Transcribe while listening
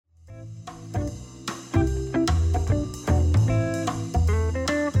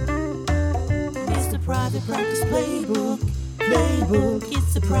private practice playbook.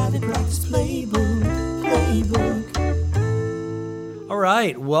 It's the private practice playbook. All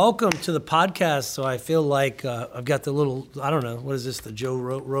right, welcome to the podcast. So I feel like I've got the little, I don't know, what is this, the Joe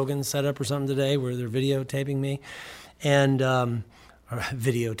Rogan setup or something today where they're videotaping me and or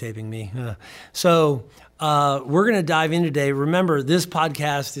videotaping me. So we're going to dive in today. Remember, this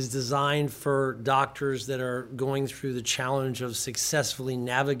podcast is designed for doctors that are going through the challenge of successfully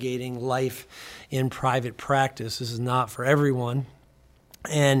navigating life in private practice. This is not for everyone.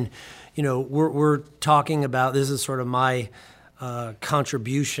 And, you know, we're talking about, this is sort of my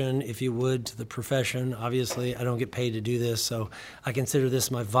contribution, if you would, to the profession. Obviously, I don't get paid to do this, so I consider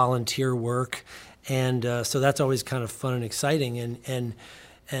this my volunteer work. And so that's always kind of fun and exciting.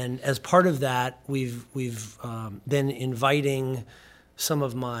 And as part of that, we've been inviting some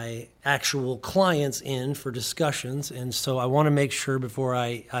of my actual clients in for discussions. And so I want to make sure before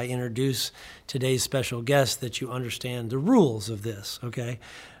I introduce today's special guest that you understand the rules of this, okay?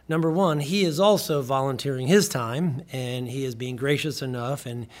 Number one, he is also volunteering his time, and he is being gracious enough,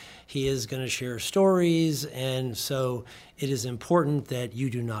 and he is going to share stories. And so it is important that you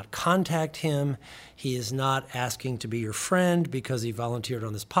do not contact him. He is not asking to be your friend because he volunteered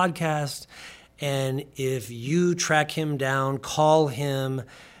on this podcast. And if you track him down, call him,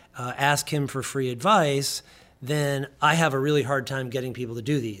 ask him for free advice, then I have a really hard time getting people to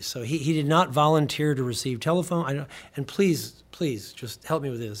do these. So he did not volunteer to receive telephone. And please just help me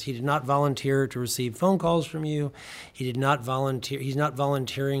with this. He did not volunteer to receive phone calls from you. He did not volunteer. He's not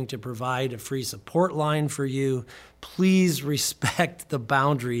volunteering to provide a free support line for you. Please respect the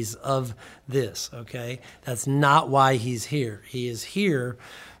boundaries of this, okay? That's not why he's here. He is here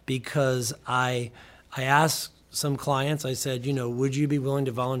because I asked some clients, I said, you know, would you be willing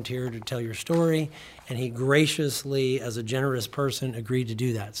to volunteer to tell your story? And he graciously, as a generous person, agreed to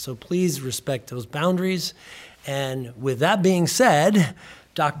do that. So please respect those boundaries. And with that being said,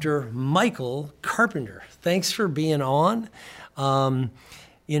 Dr. Michael Carpenter, thanks for being on.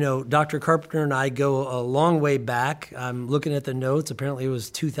 You know, Dr. Carpenter and I go a long way back. I'm looking at the notes. Apparently it was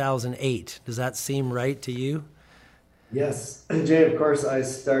 2008. Does that seem right to you? Yes. Jay, of course, I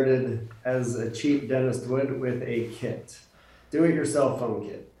started as a cheap dentist would with a kit, do-it-yourself phone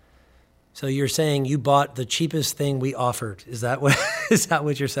kit. So you're saying you bought the cheapest thing we offered. Is that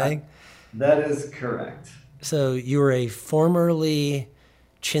what you're saying? That is correct. So you were a formerly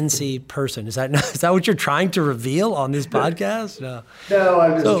chintzy person. Is that what you're trying to reveal on this podcast? No,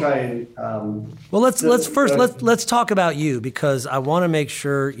 I'm just trying. Well, let's talk about you, because I want to make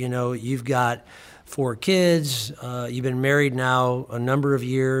sure, you know, you've got 4 kids. You've been married now a number of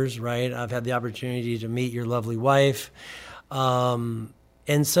years, right? I've had the opportunity to meet your lovely wife.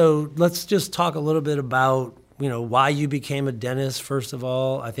 And so let's just talk a little bit about, you know, why you became a dentist, first of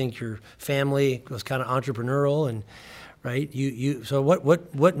all. I think your family was kind of entrepreneurial, and right? So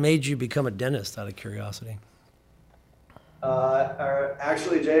what made you become a dentist, out of curiosity?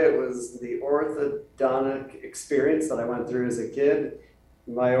 Actually, Jay, it was the orthodontic experience that I went through as a kid.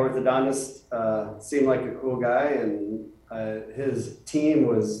 My orthodontist seemed like a cool guy, and his team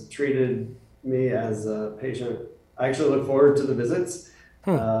treated me as a patient. I actually look forward to the visits.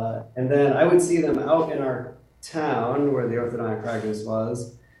 And then I would see them out in our town where the orthodontic practice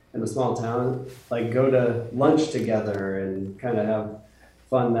was, in a small town, like go to lunch together and kind of have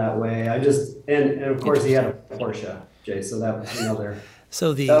fun that way. And of course he had a Porsche, Jay, so that was another.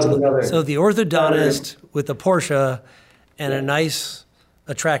 So the orthodontist with a Porsche and a nice,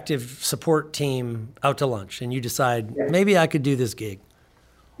 attractive support team out to lunch, and you decide maybe I could do this gig.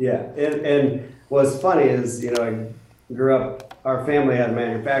 Yeah, and what's funny is, you know, I grew up. Our family had a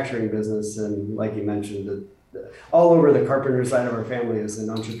manufacturing business, and like you mentioned, all over the Carpenter side of our family is an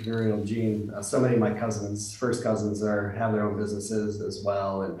entrepreneurial gene. So many of my first cousins have their own businesses as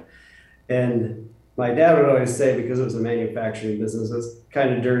well, and my dad would always say, because it was a manufacturing business, it was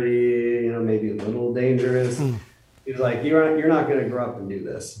kind of dirty, you know, maybe a little dangerous. He was like, you're not going to grow up and do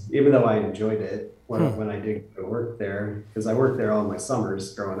this, even though I enjoyed it when I did go work there, because I worked there all my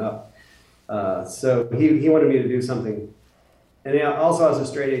summers growing up. So he wanted me to do something. And he also was a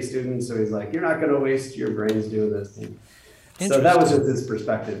straight A student, so he's like, you're not going to waste your brains doing this. So that was just his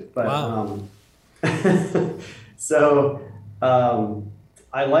perspective. But wow.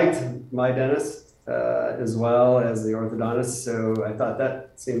 I liked my dentist as well as the orthodontist, so I thought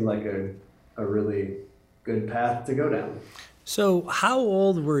that seemed like a really good path to go down. So how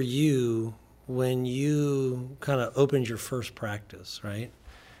old were you when you kind of opened your first practice, right?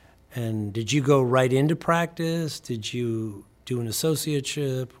 And did you go right into practice? Did you do an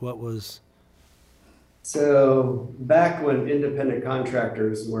associateship? What was? So back when independent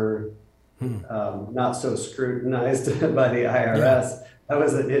contractors were not so scrutinized by the IRS.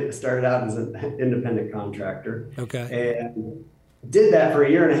 It started out as an independent contractor. Okay. And did that for a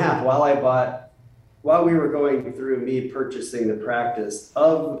year and a half while we were going through me purchasing the practice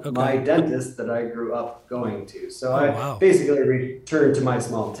of my dentist that I grew up going to. So I basically returned to my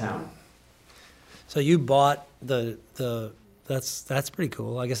small town. So you bought that's pretty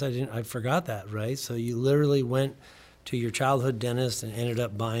cool. I guess I forgot that, right? So you literally went to your childhood dentist and ended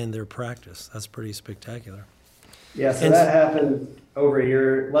up buying their practice. That's pretty spectacular. Yeah, so that happened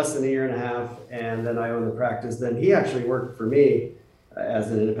over less than a year and a half, and then I owned the practice. Then he actually worked for me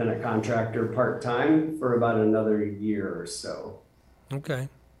as an independent contractor part-time for about another year or so. Okay.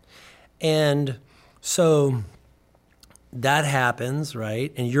 And so that happens,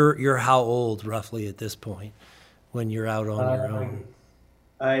 right? And you're how old roughly at this point when you're out on your own?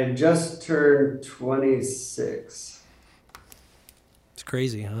 I had just turned 26. It's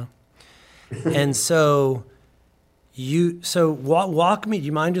crazy, huh? And so walk me, do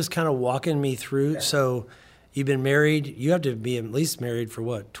you mind just kind of walking me through? Yeah. So you've been married, you have to be at least married for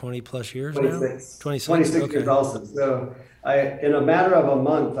what, 20 plus years 26. now? 26. 26 years also. So in a matter of a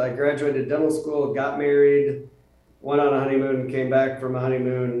month, I graduated dental school, got married, went on a honeymoon, came back from a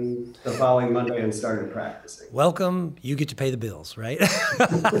honeymoon the following Monday and started practicing. Welcome, you get to pay the bills, right?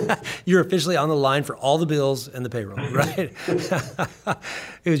 You're officially on the line for all the bills and the payroll, right?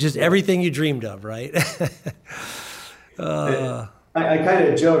 It was just everything you dreamed of, right? I kind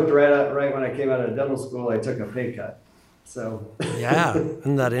of joked right when I came out of dental school, I took a pay cut. So yeah,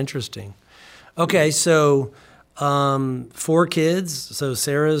 isn't that interesting? Okay, so 4 kids. So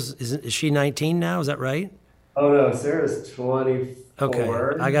Sarah's is she 19 now? Is that right? Oh no, Sarah's 24. Okay,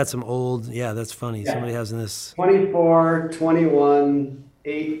 I got some old. Yeah, that's funny. Yeah. Somebody has in this 24, 21,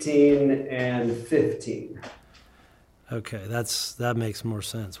 18, and 15. Okay, that makes more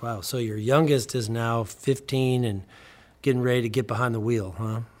sense. Wow. So your youngest is now 15 and getting ready to get behind the wheel,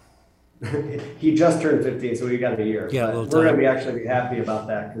 huh? He just turned 15, so we got a year. Yeah, we're going to be actually happy about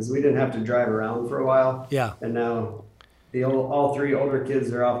that because we didn't have to drive around for a while. Yeah. And now all 3 older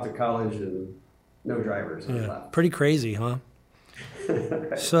kids are off to college and no drivers. Yeah. Pretty crazy, huh?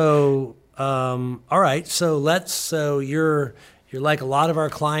 So, all right. So you're like a lot of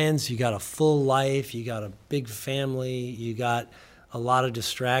our clients. You got a full life. You got a big family. You got a lot of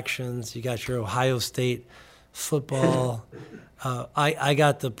distractions. You got your Ohio State football. I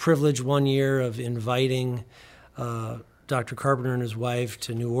got the privilege one year of inviting Dr. Carpenter and his wife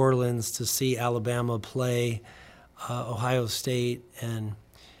to New Orleans to see Alabama play Ohio State, and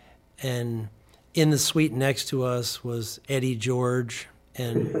in the suite next to us was Eddie George,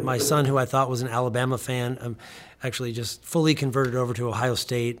 and my son, who I thought was an Alabama fan, actually just fully converted over to Ohio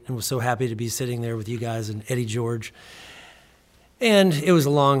State and was so happy to be sitting there with you guys and Eddie George. And it was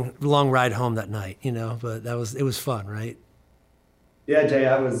a long ride home that night, but it was fun, right? Yeah, Jay,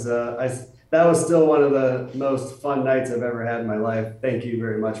 that was still one of the most fun nights I've ever had in my life. Thank you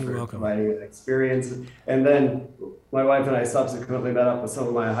very much for providing that experience. And then my wife and I subsequently met up with some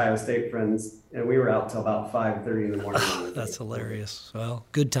of my Ohio State friends, and we were out till about 5:30 in the morning. That's hilarious. Well,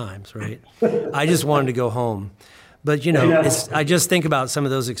 good times, right? I just wanted to go home. But, I just think about some of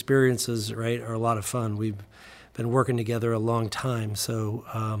those experiences, right, are a lot of fun. We've been working together a long time. So,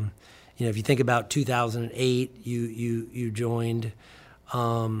 if you think about 2008, you joined,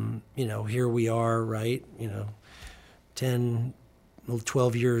 here we are, right? 10,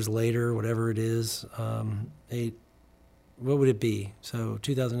 12 years later, whatever it is, 8, what would it be? So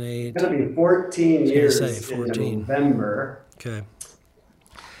 2008. It's going to be 14 years 14. In November. Okay.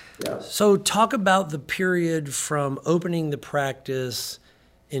 Yeah. So talk about the period from opening the practice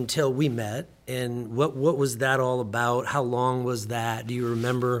until we met, and what was that all about? How long was that? Do you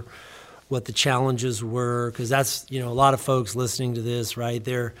remember what the challenges were? Because that's, a lot of folks listening to this, right?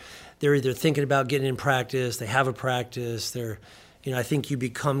 They're either thinking about getting in practice, they have a practice, I think you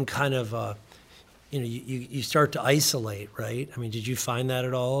become kind of you start to isolate, right? I mean, did you find that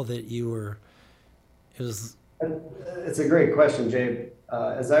at all, that It's a great question, Jay.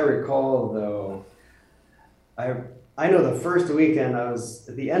 As I recall, though, I know the first weekend at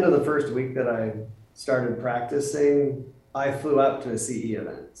the end of the first week that I started practicing, I flew up to a CE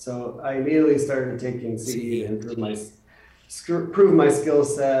event. So I immediately started taking CE and improve my skill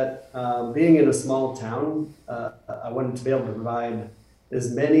set. Being in a small town, I wanted to be able to provide as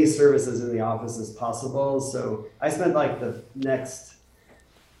many services in the office as possible. So I spent like the next,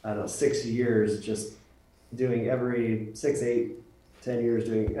 6 years just doing every 6, 8, 10 years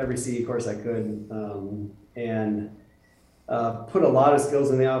doing every CE course I could, and put a lot of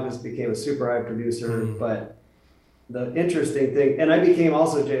skills in the office, became a super high producer, but the interesting thing, and I became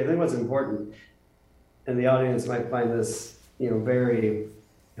also, Jay, I think what's important, and the audience might find this, very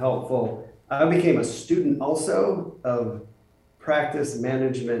helpful. I became a student also of practice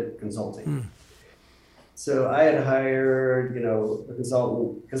management consulting. So I had hired, a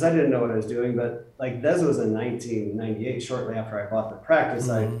consultant because I didn't know what I was doing, but like this was in 1998, shortly after I bought the practice.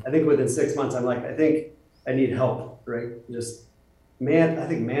 I think within 6 months, I'm like, I think I need help, right? I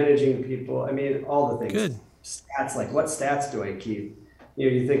think managing people, all the things. Good. Stats, like what stats do I keep?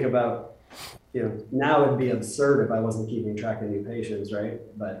 You think about, now it'd be absurd if I wasn't keeping track of new patients, right?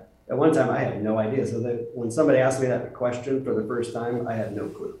 But at one time I had no idea. So that when somebody asked me that question for the first time, I had no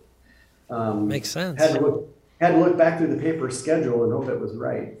clue. Makes sense. Had to look back through the paper schedule and hope it was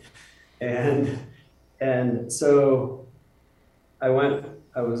right. And so I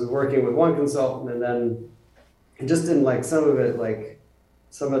was working with one consultant, and then I just didn't like some of it, like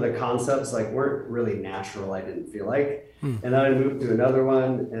some of the concepts like weren't really natural, I didn't feel like. And then I moved to another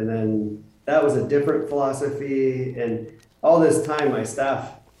one, and then that was a different philosophy. And all this time my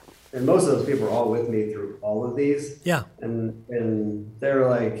staff, and most of those people were all with me through all of these. Yeah. And they were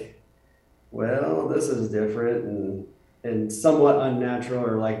like, well, this is different and somewhat unnatural,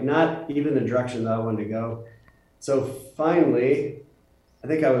 or like not even the direction that I wanted to go. So finally, I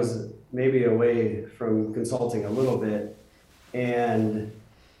think I was maybe away from consulting a little bit, and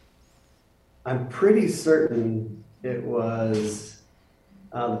I'm pretty certain it was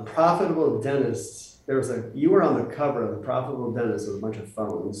the Profitable Dentists. You were on the cover of the Profitable Dentist with a bunch of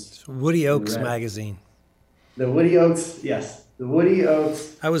phones. It's Woody Oaks magazine. The Woody Oaks, yes. The Woody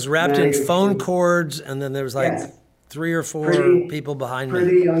Oaks. I was wrapped in phone cords, and then there was like 3 or 4 people behind me.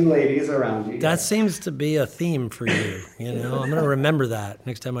 Pretty young ladies around you. That seems to be a theme for you. I'm going to remember that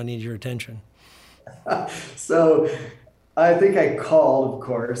next time I need your attention. So I think I called, of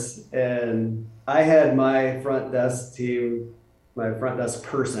course, and I had my front desk team, my front desk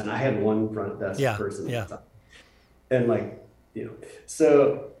person. I had one front desk person at the time. And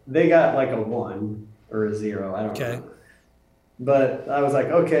so they got like a 1 or a 0. I don't know. But I was like,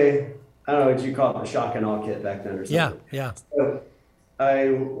 okay, I don't know what you call it, the shock and awe kit back then or something. Yeah. So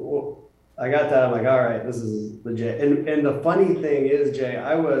I got that. I'm like, all right, this is legit. And the funny thing is, Jay,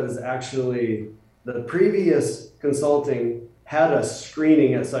 I was actually, the previous consulting had a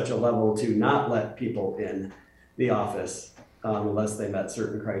screening at such a level to not let people in the office unless they met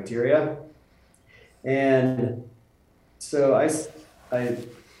certain criteria. And so I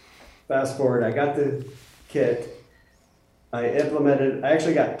fast forward, I got the kit. I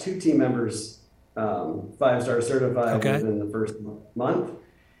actually got 2 team members 5-star certified within the first month.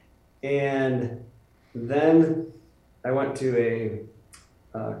 And then I went to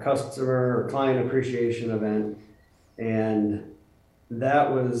a customer or client appreciation event, and that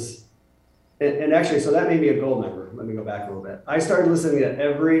was, and actually, so that made me a gold member. Let me go back a little bit. I started listening to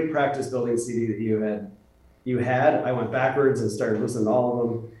every practice building CD that you had. I went backwards and started listening to all of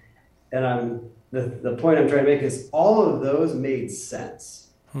them. And the point I'm trying to make is all of those made sense.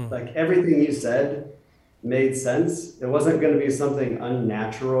 Like everything you said made sense. It wasn't going to be something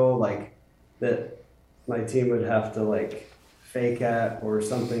unnatural, like that my team would have to like fake at or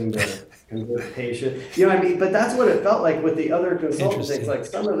something to convert patient. What I mean? But that's what it felt like with the other consulting things. Like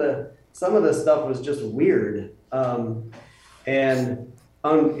some of the stuff was just weird,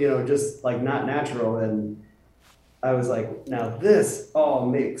 just like not natural. And I was like, now this all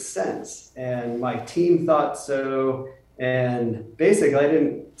makes sense. And my team thought so. And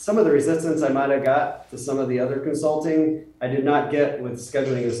basically some of the resistance I might've got to some of the other consulting, I did not get with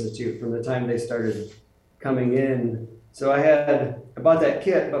Scheduling Institute from the time they started coming in. So I bought that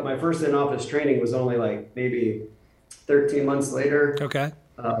kit, but my first in-office training was only like maybe 13 months later. Okay.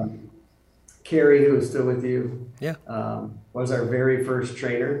 Carrie, who is still with you, was our very first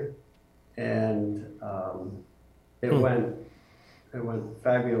trainer. And it went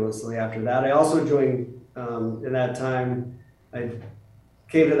fabulously after that. I also joined in that time. I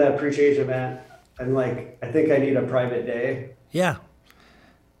came to that appreciation event. I'm like, I think I need a private day. Yeah.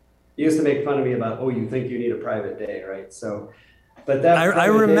 You used to make fun of me about, you think you need a private day, right? So, but that I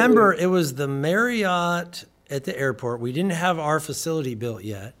remember it was the Marriott at the airport. We didn't have our facility built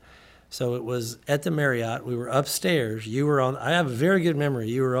yet. So it was at the Marriott. We were upstairs. You were on, I have a very good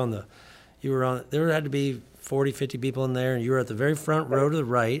memory. There had to be 40, 50 people in there, and you were at the very front row to the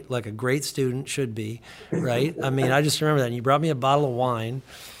right, like a great student should be, right? I mean, I just remember that. And you brought me a bottle of wine,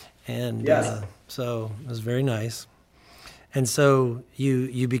 and so it was very nice. And so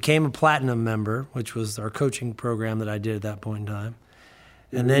you became a platinum member, which was our coaching program that I did at that point in time.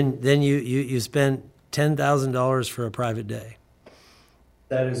 And then you spent $10,000 for a private day.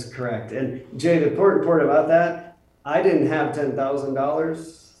 That is correct. And Jay, the important part about that I didn't have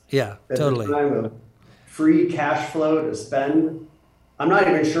 $10,000 Yeah, at totally. the time of free cash flow to spend. I'm not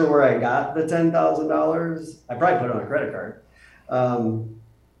even sure where I got the $10,000. I probably put it on a credit card. Um,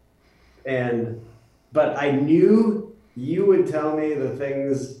 but I knew you would tell me the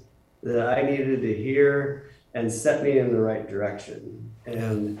things that I needed to hear and set me in the right direction.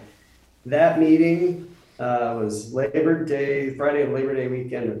 And that meeting was Labor Day, Friday of Labor Day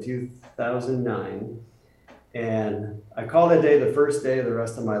weekend of 2009. And I call that day the first day of the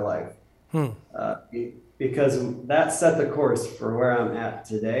rest of my life. Because that set the course for where I'm at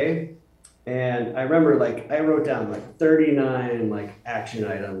today. And I remember, like, I wrote down like 39 like action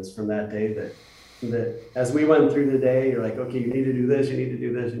items from that day that as we went through the day, you're like, okay, you need to do this, you need to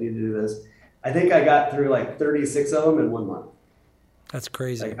do this, you need to do this. I think I got through like 36 of them in 1 month. That's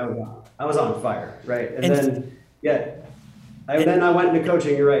crazy. Like I was on fire, right? And then, then I went into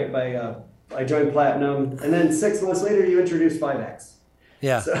coaching, you're right, I joined Platinum. And then 6 months later, you introduced 5X.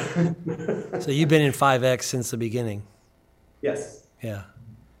 Yeah. So you've been in 5X since the beginning. Yes. Yeah.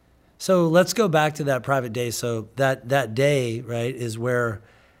 So let's go back to that private day. So that day, right, is where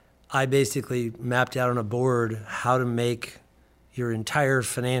I basically mapped out on a board how to make your entire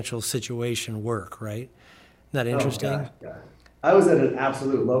financial situation work, right? Isn't that interesting? Oh, gosh. I was at an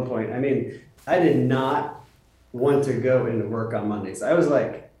absolute low point. I mean, I did not want to go into work on Mondays. I was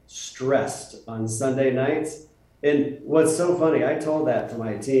like stressed on Sunday nights. And what's so funny, I told that to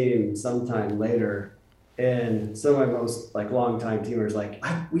my team sometime later, and some of my most like longtime teamers like,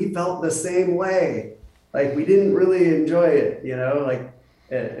 we felt the same way. Like we didn't really enjoy it, like,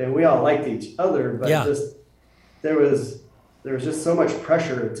 and we all liked each other, but just there was just so much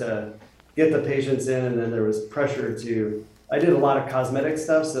pressure to get the patients in, and then there was pressure I did a lot of cosmetic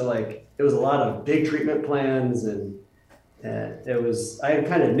stuff, so like it was a lot of big treatment plans, and I had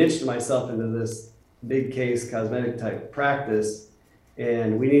kind of niched myself into this big case cosmetic type practice,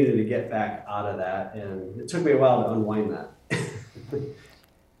 and we needed to get back out of that, and it took me a while to unwind that.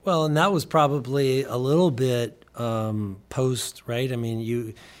 Well, and that was probably a little bit post, right? I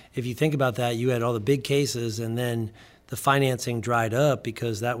mean, if you think about that, you had all the big cases, and then the financing dried up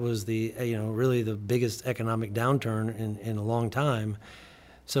because that was really the biggest economic downturn in a long time.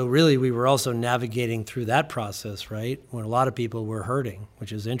 So really, we were also navigating through that process, right? When a lot of people were hurting,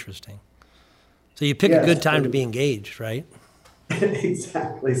 which is interesting. So you pick a good time to be engaged, right?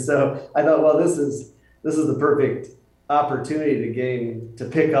 Exactly. So I thought, well, this is the perfect opportunity to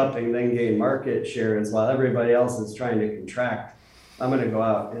pick up and then gain market share, as while everybody else is trying to contract. I'm going to go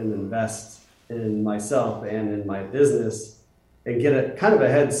out and invest in myself and in my business and get a kind of a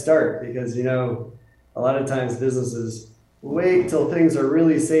head start, because a lot of times businesses wait till things are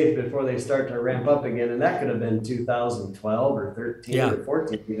really safe before they start to ramp up again, and that could have been 2012 or 13 or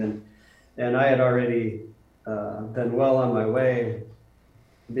 14 even. And I had already been well on my way,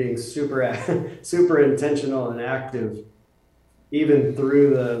 being super intentional and active, even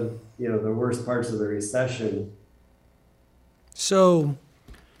through the worst parts of the recession. So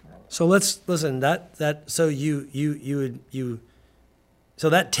let's listen. So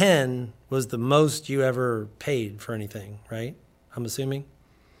that 10 was the most you ever paid for anything, right? I'm assuming,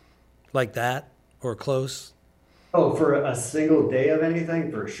 like that or close. Oh, for a single day of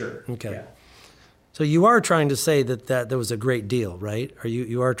anything, for sure. Okay. Yeah. So you are trying to say that was a great deal, right? Or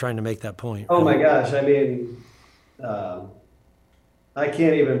you are trying to make that point. Oh right? my gosh. I mean, I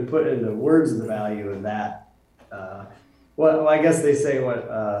can't even put into words the value of that. Well, I guess they say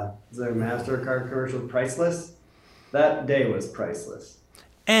is there a MasterCard commercial, priceless? That day was priceless.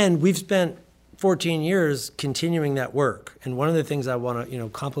 And we've spent 14 years continuing that work. And one of the things I want to,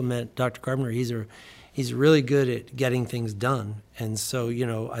 compliment Dr. Carpenter, he's really good at getting things done. And so,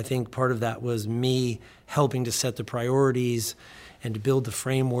 I think part of that was me helping to set the priorities and to build the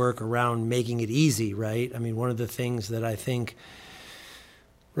framework around making it easy, right? I mean, one of the things that I think,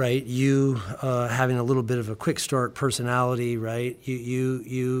 right, you having a little bit of a quick start personality, right?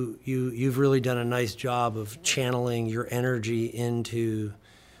 You've really done a nice job of channeling your energy into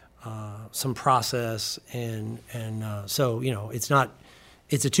some process, and so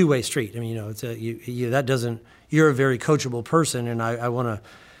it's a two-way street. I mean, you're a very coachable person, and I want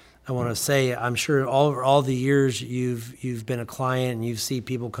to say, I'm sure all the years you've been a client and you've seen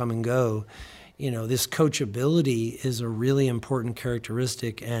people come and go, this coachability is a really important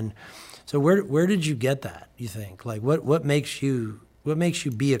characteristic. And so where did you get that, you think? Like what makes you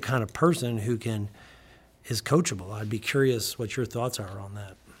be a kind of person who is coachable? I'd be curious what your thoughts are on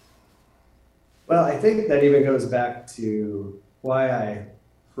that. Well, I think that even goes back to why I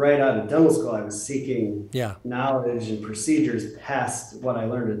right out of dental school, I was seeking Yeah. knowledge and procedures past what I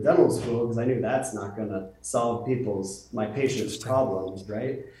learned at dental school, because I knew that's not going to solve my patients' problems,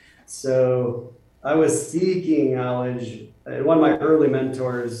 right? So I was seeking knowledge. And one of my early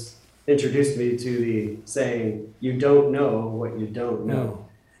mentors introduced me to the saying, "You don't know what you don't know."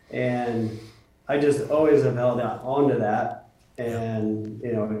 And I just always have held on to that. And,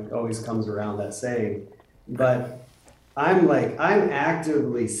 you know, it always comes around that saying. But I'm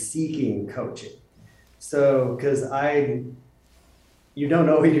actively seeking coaching. So, because you don't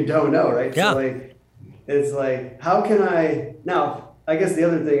know what you don't know, right? Yeah. So it's like, how can now, I guess the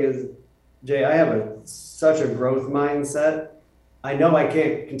other thing is, Jay, I have such a growth mindset. I know I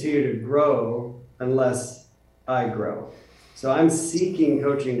can't continue to grow unless I grow. So I'm seeking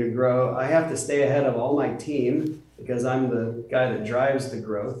coaching to grow. I have to stay ahead of all my team because I'm the guy that drives the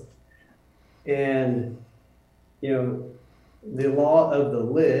growth. And, you know, the law of the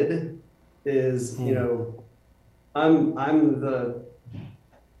lid is, you know, I'm the,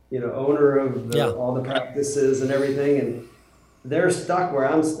 you know, owner of all the practices and everything, and they're stuck where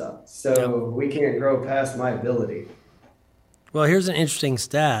I'm stuck. So we can't grow past my ability. Well, here's an interesting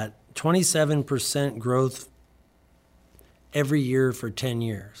stat. 27% growth every year for 10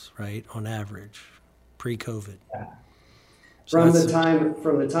 years, right? On average, pre-COVID. Yeah. So from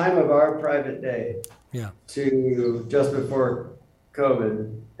the time of our private day to just before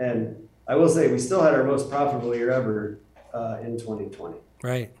COVID. And I will say we still had our most profitable year ever in 2020.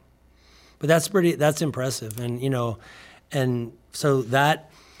 Right. But that's impressive. And, you know, and so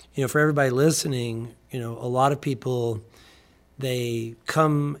that, you know, for everybody listening, you know, a lot of people, they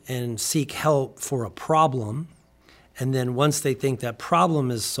come and seek help for a problem. And then once they think that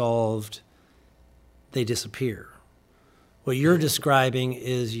problem is solved, they disappear. What you're describing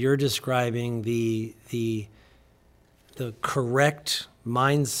is the correct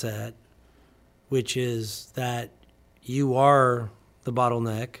mindset, which is that you are the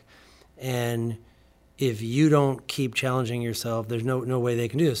bottleneck, and if you don't keep challenging yourself, there's no way they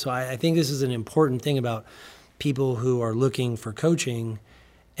can do this. So I think this is an important thing about people who are looking for coaching.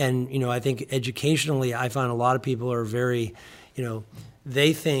 And, you know, I think educationally, I find a lot of people are very, you know,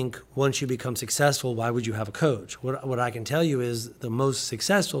 they think once you become successful, why would you have a coach? What I can tell you is the most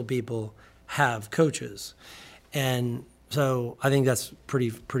successful people have coaches. And so I think that's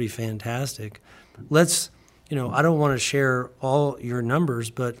pretty fantastic. Let's, you know, I don't want to share all your numbers,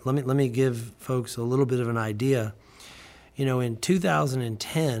 but let me give folks a little bit of an idea. You know, in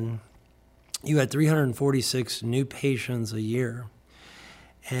 2010, you had 346 new patients a year.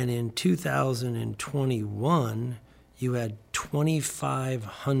 And in 2021, you had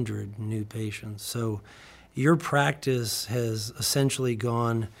 2,500 new patients. So your practice has essentially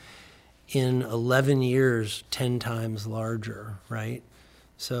gone in 11 years, 10 times larger, right?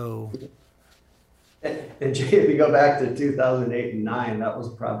 So. And Jay, if you go back to 2008 and 9, that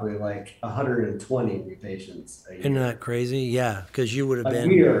was probably like 120 new patients a year. Isn't that crazy? Yeah, because you would have been.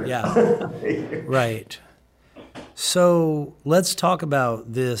 Year. Yeah, right. So let's talk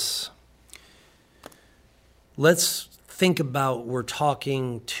about this. Let's think about we're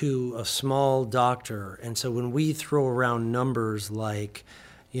talking to a small doctor. And so when we throw around numbers like,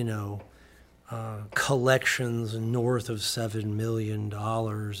 you know, collections north of $7 million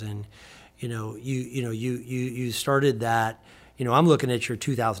and, you started that, you know, I'm looking at your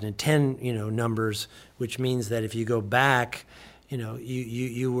 2010, you know, numbers, which means that if you go back, you know,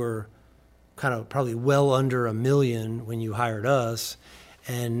 you were kind of probably well under $1 million when you hired us.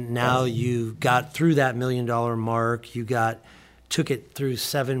 And now you got through that $1 million mark. Took it through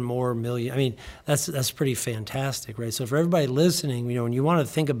 7 more million. I mean, that's pretty fantastic, right? So for everybody listening, you know, when you want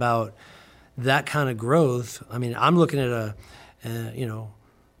to think about that kind of growth, I mean, I'm looking at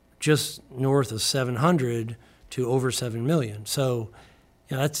just north of 700 to over 7 million. So,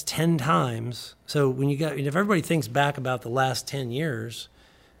 you know, that's 10 times. So if everybody thinks back about the last 10 years,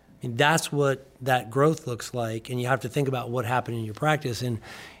 I mean, that's what that growth looks like. And you have to think about what happened in your practice. And,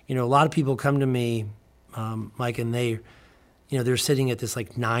 you know, a lot of people come to me, Mike, and they're sitting at this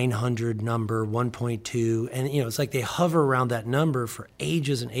like 900 number, 1.2. And, you know, it's like they hover around that number for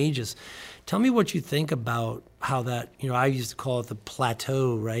ages and ages. Tell me what you think about how that, you know, I used to call it the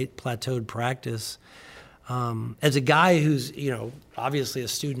plateau, right? Plateaued practice. As a guy who's, you know, obviously a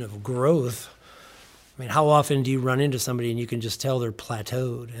student of growth, I mean, how often do you run into somebody and you can just tell they're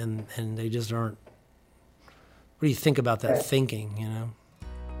plateaued and they just aren't? What do you think about that thinking, you know?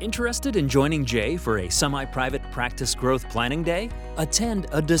 Interested in joining Jay for a semi-private practice growth planning day? Attend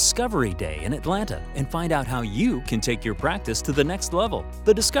a Discovery Day in Atlanta and find out how you can take your practice to the next level.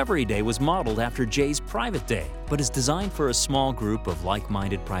 The Discovery Day was modeled after Jay's private day, but is designed for a small group of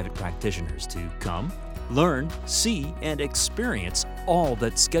like-minded private practitioners to come, learn, see, and experience all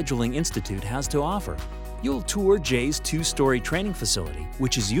that Scheduling Institute has to offer. You'll tour Jay's 2-story training facility,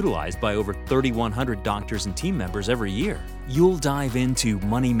 which is utilized by over 3,100 doctors and team members every year. You'll dive into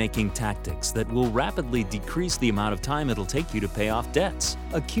money-making tactics that will rapidly decrease the amount of time it'll take you to pay off debts,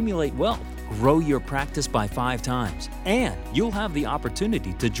 accumulate wealth, grow your practice by 5 times, and you'll have the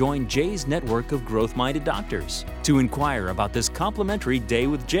opportunity to join Jay's network of growth-minded doctors. To inquire about this complimentary Day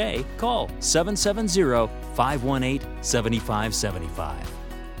with Jay, call 770-518-7575.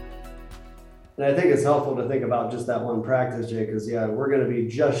 And I think it's helpful to think about just that one practice, Jay, because we're going to be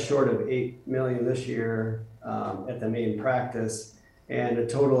just short of $8 million this year at the main practice, and a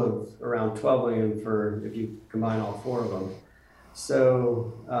total of around $12 million for if you combine all 4 of them.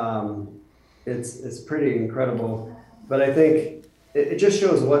 So it's pretty incredible. But I think it just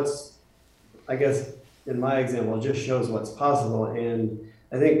shows what's, I guess, in my example, it just shows what's possible. And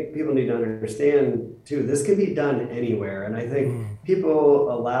I think people need to understand too, this can be done anywhere. And I think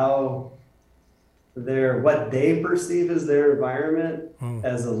people allow what they perceive as their environment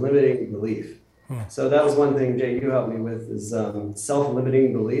as a limiting belief. So that was one thing, Jay, you helped me with, is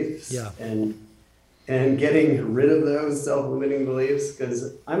self-limiting beliefs. And getting rid of those self-limiting beliefs,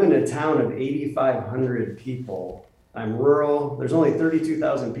 because I'm in a town of 8,500 people. I'm rural. There's only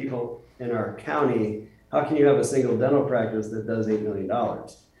 32,000 people in our county. How can you have a single dental practice that does $8 million?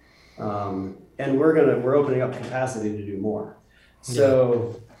 And we're opening up capacity to do more.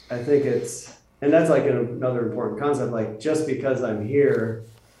 So I think and that's like another important concept, like just because I'm here,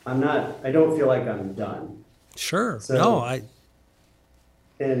 I don't feel like I'm done. Sure. So,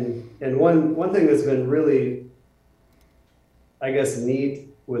 And one thing that's been really, I guess, neat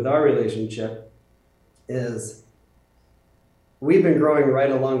with our relationship is we've been growing right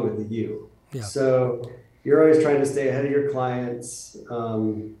along with you. So you're always trying to stay ahead of your clients,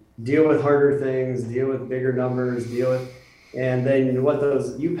 deal with harder things, deal with bigger numbers, and then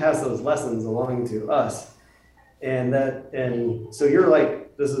you pass those lessons along to us. And so you're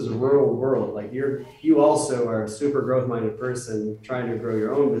like, this is a rural world. Like you also are a super growth minded person trying to grow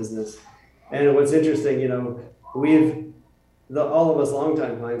your own business. And what's interesting, all of us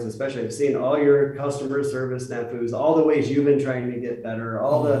longtime clients, especially, have seen all your customer service snafus, all the ways you've been trying to get better,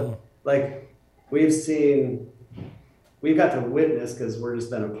 we've got to witness, because we're just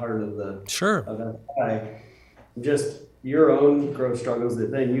been a part of of that guy, just your own growth struggles,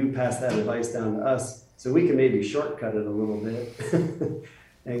 that then you pass that advice down to us, so we can maybe shortcut it a little bit.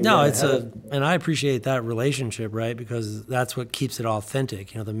 And I appreciate that relationship, right? Because that's what keeps it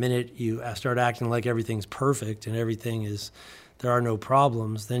authentic. The minute you start acting like everything's perfect and there are no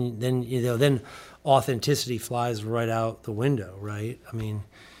problems, then authenticity flies right out the window, right? I mean,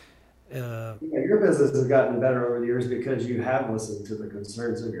 your business has gotten better over the years because you have listened to the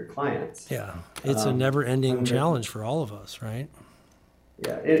concerns of your clients. Yeah, it's a never-ending challenge for all of us, right?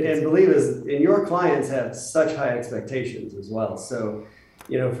 Yeah, and believe us, and your clients have such high expectations as well. So,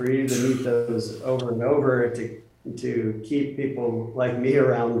 for you to meet those over and over, to keep people like me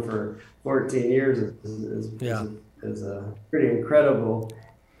around for 14 years is pretty incredible.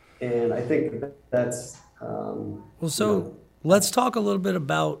 And I think that's let's talk a little bit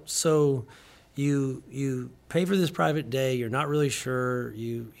about, so you pay for this private day, you're not really sure,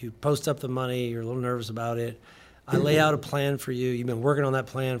 you post up the money, you're a little nervous about it. I lay out a plan for you. You've been working on that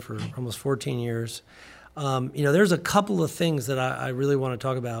plan for almost 14 years. There's a couple of things that I really want to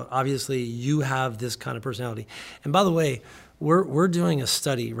talk about. Obviously, you have this kind of personality. And by the way, we're doing a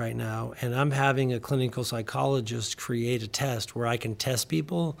study right now, and I'm having a clinical psychologist create a test where I can test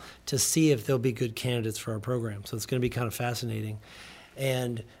people to see if they'll be good candidates for our program. So it's going to be kind of fascinating.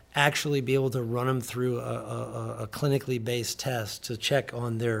 And actually be able to run them through a clinically based test to check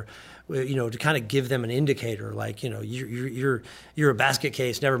on their, to kind of give them an indicator, like, you're a basket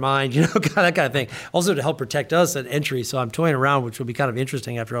case, never mind, that kind of thing. Also to help protect us at entry. So I'm toying around, which will be kind of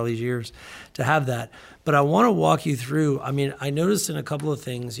interesting after all these years to have that. But I want to walk you through, I noticed in a couple of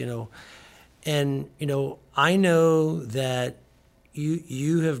things, and, I know that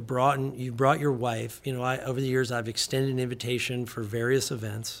you brought your wife. Over the years I've extended an invitation for various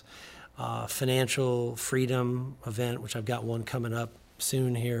events, financial freedom event, which I've got one coming up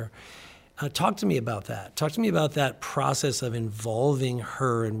soon here. Talk to me about that. Talk to me about that process of involving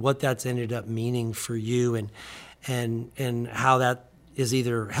her and what that's ended up meaning for you, and how that has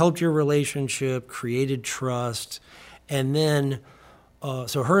either helped your relationship, created trust, and then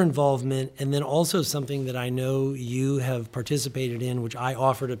so her involvement, and then also something that I know you have participated in, which I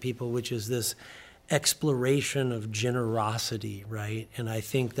offer to people, which is this exploration of generosity, right? And I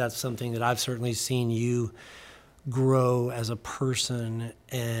think that's something that I've certainly seen you grow as a person,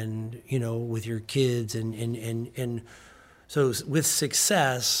 and with your kids, and so with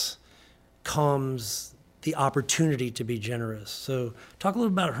success comes the opportunity to be generous. So talk a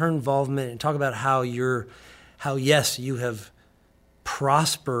little about her involvement, and talk about how you have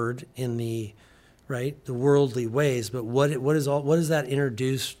prospered in the worldly ways, but what does that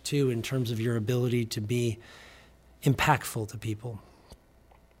introduce to in terms of your ability to be impactful to people?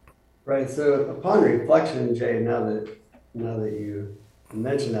 Right. So upon reflection, Jay, now that you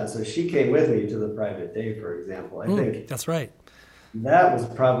mentioned that, so she came with me to the private day, for example. I think that's right. That was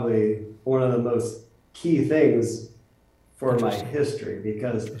probably one of the most key things for my history,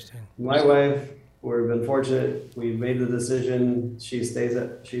 because my wife, we've been fortunate. We've made the decision. She stayed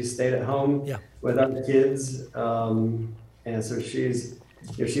at home with our kids, and so she's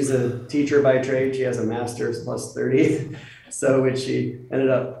a teacher by trade. She has a master's plus 30, so which she ended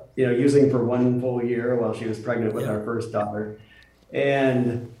up using for one full year while she was pregnant with our first daughter,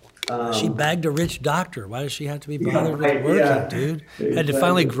 and she bagged a rich doctor. Why does she have to be bothered with working, dude? Exactly. Had to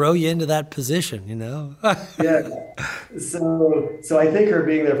finally grow you into that position, Yeah. So I think her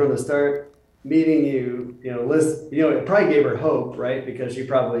being there from the start, meeting you, it probably gave her hope, right? Because she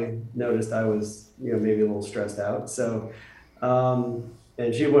probably noticed I was, maybe a little stressed out. So,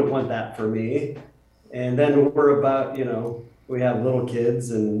 and she wouldn't want that for me. And then we're about, we have little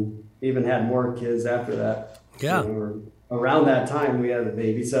kids, and even had more kids after that. Yeah. Around that time we had a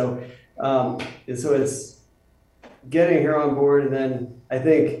baby. So, so it's getting her on board. And then I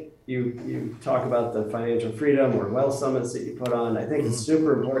think you talk about the financial freedom or wealth summits that you put on. I think it's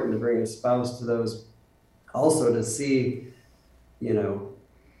super important to bring a spouse to those also, to see,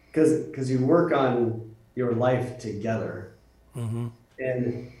 because you work on your life together,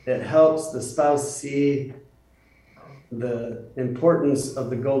 and it helps the spouse see the importance of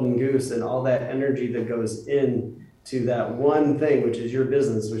the golden goose and all that energy that goes in to that one thing, which is your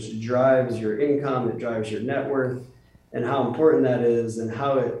business, which drives your income, it drives your net worth, and how important that is, and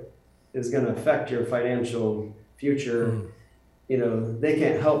how it is going to affect your financial future. They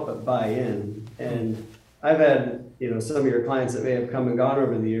can't help but buy in. And I've had, some of your clients that may have come and gone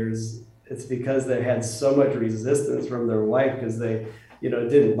over the years, it's because they had so much resistance from their wife, because they,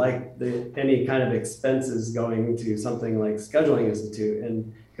 didn't like any kind of expenses going to something like Scheduling Institute,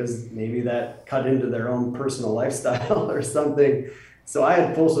 and because maybe that cut into their own personal lifestyle or something. So I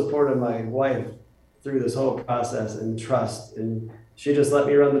had full support of my wife through this whole process, and trust, and she just let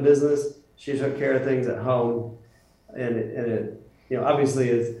me run the business. She took care of things at home, and it obviously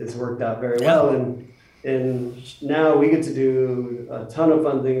it's worked out very well. And now we get to do a ton of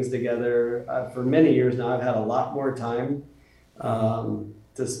fun things together. For many years now, I've had a lot more time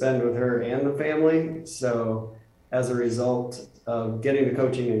to spend with her and the family. So as a result of getting the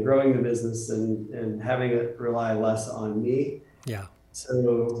coaching and growing the business, and having it rely less on me. Yeah.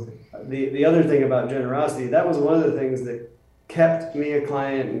 So the other thing about generosity, that was one of the things that kept me a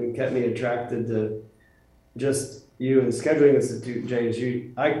client and kept me attracted to just you and Scheduling Institute,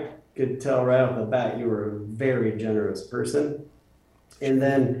 Jay. I could tell right off the bat you were a very generous person. And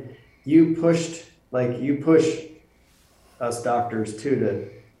then you push us doctors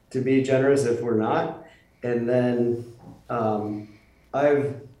too to be generous if we're not. And then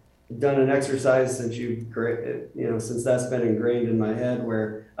I've done an exercise since that's been ingrained in my head,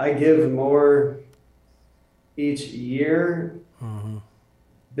 where I give more each year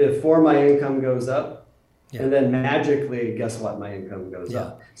before my income goes up. Yeah. And then magically, guess what? My income goes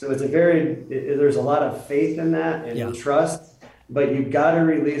up. So it's there's a lot of faith in that, and trust, but you've got to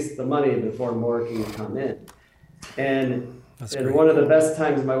release the money before more can come in. And one of the best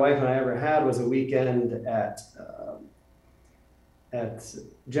times my wife and I ever had was a weekend at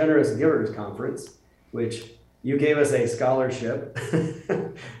Generous Givers Conference, which you gave us a scholarship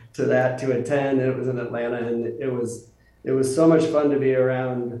to attend. It was in Atlanta, and it was so much fun to be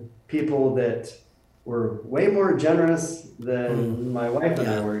around people that were way more generous than my wife and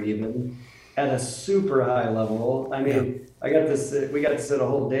I were, even at a super high level. I mean, we got to sit a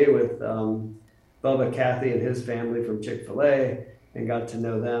whole day with Bubba Cathy and his family from Chick-fil-A, and got to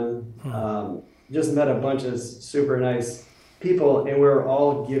know them. Just met a bunch of super nice people, and we were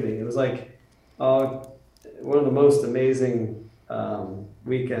all giving. It was like one of the most amazing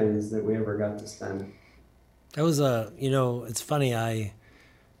weekends that we ever got to spend. That was it's funny. I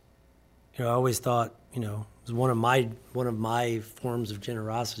always thought, it was one of my forms of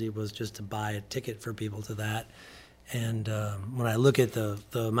generosity was just to buy a ticket for people to that. And when I look at the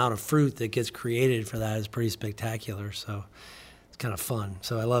amount of fruit that gets created for that, it's pretty spectacular. So it's kind of fun.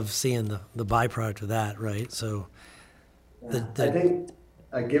 So I love seeing the byproduct of that, right? So I think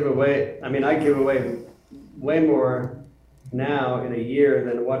I give away way more now in a year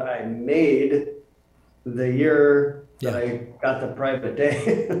than what I made the year that I got the private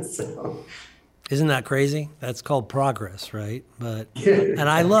day. So isn't that crazy? That's called progress, right? But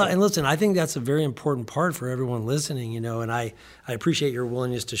and listen, I think that's a very important part for everyone listening, and I appreciate your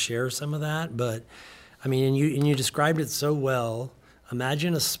willingness to share some of that. But I mean, and you described it so well.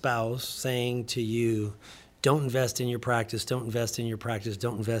 Imagine a spouse saying to you, don't invest in your practice, don't invest in your practice,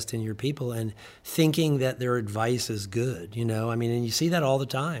 don't invest in your people, and thinking that their advice is good, I mean, and you see that all the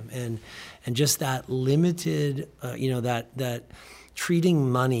time. And just that limited, that treating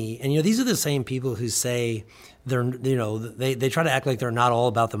money. And, these are the same people who say they're, they try to act like they're not all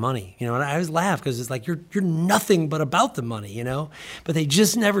about the money, and I always laugh because it's like, you're nothing but about the money, but they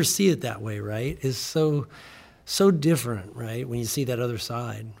just never see it that way, right? It's so different, right? When you see that other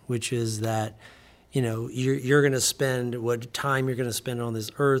side, which is that, you're going to spend what time you're going to spend on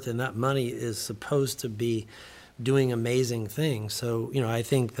this earth, and that money is supposed to be doing amazing things. So, I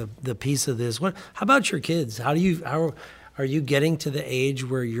think the piece of this, how about your kids? How are you getting to the age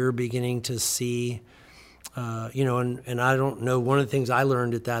where you're beginning to see, and I don't know, one of the things I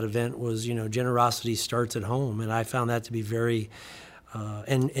learned at that event was, generosity starts at home. And I found that to be very,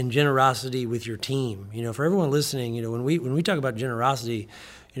 and generosity with your team. For everyone listening, when we talk about generosity,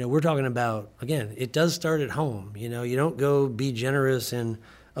 we're talking about, again, it does start at home. You don't go be generous in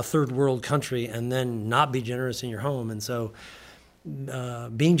a third world country and then not be generous in your home. And so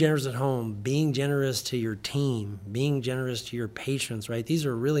being generous at home, being generous to your team, being generous to your patients, right? These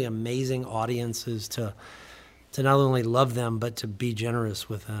are really amazing audiences to not only love them, but to be generous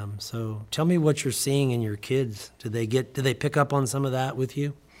with them. So tell me what you're seeing in your kids. Do they pick up on some of that with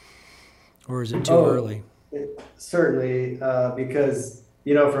you? Or is it too early? Certainly, because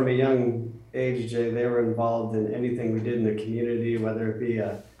from a young age, Jay, they were involved in anything we did in the community, whether it be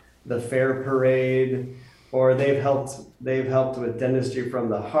the fair parade, or they've helped with dentistry from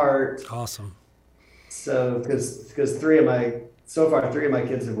the heart. Awesome. So, because three of my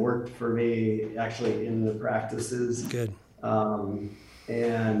kids have worked for me actually in the practices. Good. And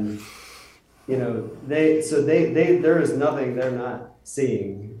there is nothing they're not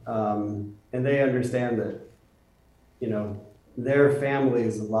seeing, and they understand that, their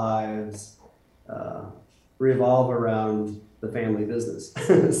families' lives revolve around the family business.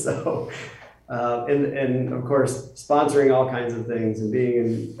 So, and of course, sponsoring all kinds of things and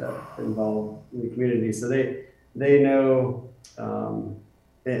being involved in the community. So they know,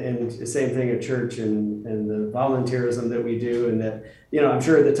 and the same thing at church and the volunteerism that we do, and that, I'm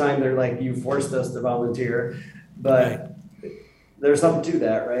sure at the time they're like, you forced us to volunteer, but there's something to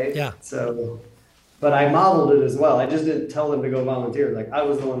that, right? Yeah. So, but I modeled it as well. I just didn't tell them to go volunteer. Like, I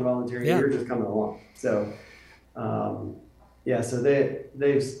was the one volunteering, you're just coming along. So, so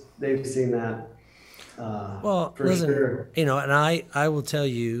they've seen that. Well, listen, sure. And I will tell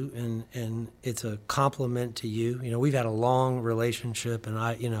you, and it's a compliment to you. We've had a long relationship, and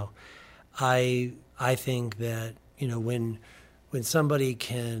I think that, when somebody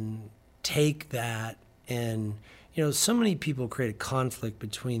can take that, and, so many people create a conflict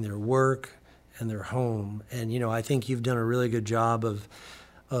between their work and their home. And, I think you've done a really good job of,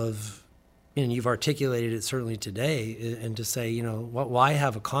 and you've articulated it certainly today, and to say, why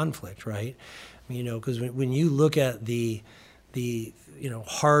have a conflict, right? Because when you look at the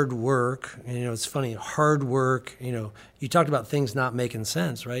hard work, it's funny, hard work, you talked about things not making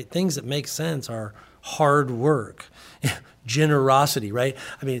sense, right? Things that make sense are hard work, generosity, right?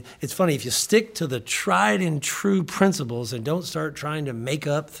 I mean, it's funny, if you stick to the tried and true principles and don't start trying to make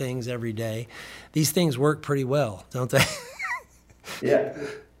up things every day, these things work pretty well, don't they? Yeah,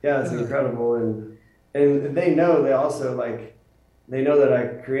 it's incredible. And they know, they know that I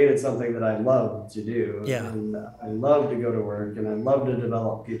created something that I love to do. Yeah. And I love to go to work, and I love to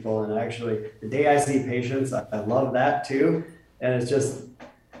develop people. And actually, the day I see patients, I love that too. And it's just,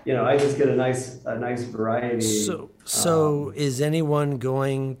 I just get a nice variety. So is anyone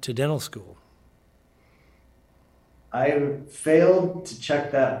going to dental school? I failed to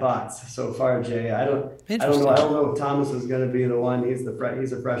check that box so far, Jay. I don't know. I don't know if Thomas is going to be the one. He's a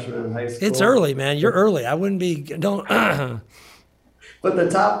freshman in high school. It's early, man. You're early. I wouldn't be. Don't. But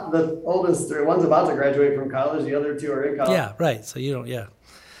the oldest three, one's about to graduate from college. The other two are in college. Yeah, right. So you don't. Yeah,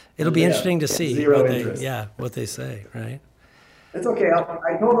 it'll be interesting to see what they say. Right. It's okay.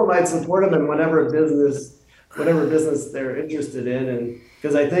 I told them I'd support them in whatever business whatever business they're interested in. And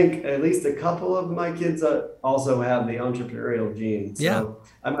because I think at least a couple of my kids also have the entrepreneurial gene. So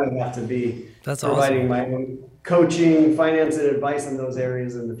I might have to be providing my own coaching, finance, and advice in those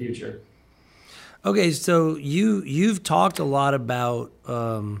areas in the future. Okay, so you've talked a lot about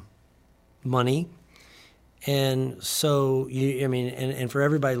money, and so and for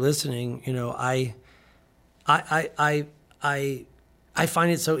everybody listening, I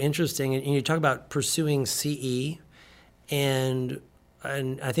find it so interesting, and you talk about pursuing CE, and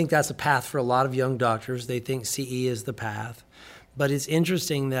I think that's a path for a lot of young doctors. They think CE is the path, but it's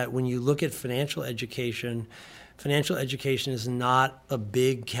interesting that when you look at financial education is not a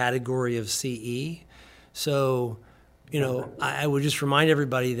big category of CE. So, I would just remind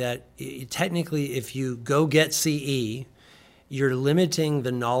everybody that technically if you go get CE, you're limiting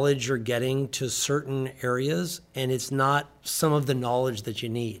the knowledge you're getting to certain areas, and it's not some of the knowledge that you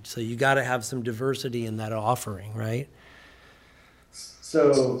need. So you got to have some diversity in that offering, right?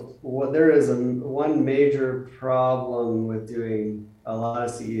 So there is one major problem with doing a lot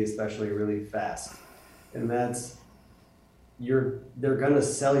of CE, especially really fast. And that's they're going to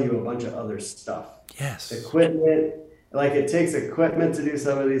sell you a bunch of other stuff. Yes. Equipment, like it takes equipment to do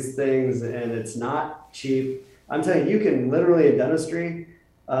some of these things, and it's not cheap. I'm telling you, you can literally in dentistry,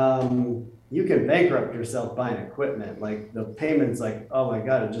 you can bankrupt yourself buying equipment. Like the payments, like, oh my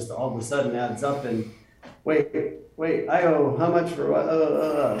God, it just all of a sudden adds up and wait, I owe how much for what,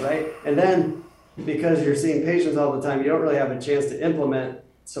 right? And then because you're seeing patients all the time, you don't really have a chance to implement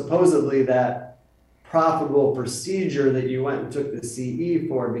supposedly that profitable procedure that you went and took the CE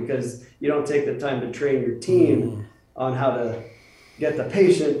for, because you don't take the time to train your team on how to get the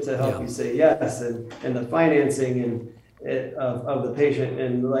patient to help you say yes, and the financing of the patient,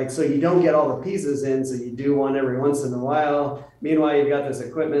 and like, so you don't get all the pieces in, so you do one every once in a while. Meanwhile, you've got this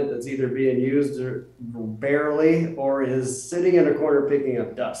equipment that's either being used or barely, or is sitting in a corner picking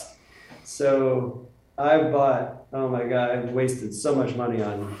up dust. So I've bought, oh my God, I've wasted so much money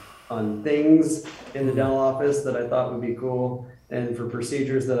on things in the dental office that I thought would be cool, and for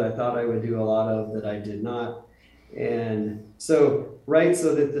procedures that I thought I would do a lot of that I did not. And so,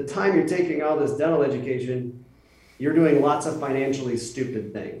 so that the time you're taking all this dental education, you're doing lots of financially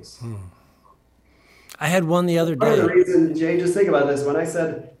stupid things. I had one the other day. Part of the reason, Jay, just think about this. When I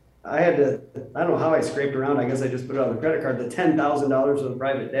said I had to, I don't know how I scraped around, I guess I just put it on the credit card, the $10,000 for the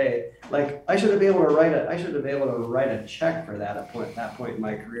private day. Like I should have been able to write a check for that at that point in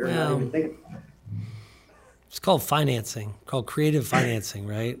my career. Not even think about it. It's called financing, called creative financing,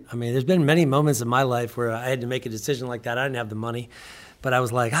 right? I mean, there's been many moments in my life where I had to make a decision like that. I didn't have the money, but I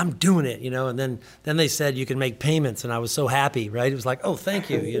was like, I'm doing it, and then they said you can make payments, and I was so happy, right? It was like, oh, thank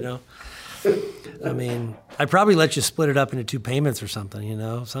you, I mean, I'd probably let you split it up into 2 payments or something,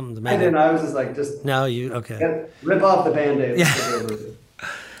 something to make I didn't. I was just like, No, okay. Rip off the Band-Aid.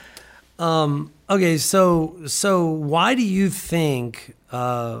 Yeah. Okay, so why do you think,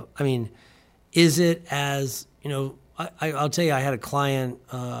 is it as, I'll tell you, I had a client,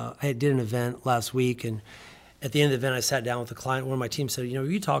 I did an event last week, and at the end of the event, I sat down with the client. One of my team said,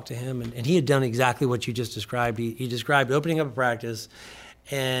 you talked to him, and he had done exactly what you just described. He described opening up a practice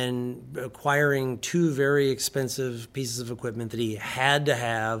and acquiring 2 very expensive pieces of equipment that he had to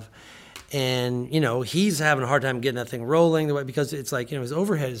have. And, he's having a hard time getting that thing rolling because it's like, his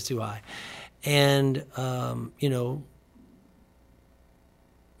overhead is too high. And,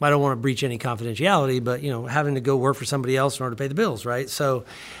 I don't want to breach any confidentiality, but, having to go work for somebody else in order to pay the bills, right? So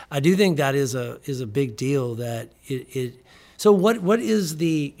I do think that is a big deal that so what is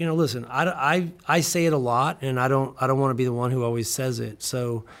the, listen, I say it a lot, and I don't want to be the one who always says it.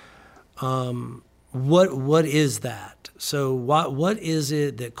 So what is that? So what is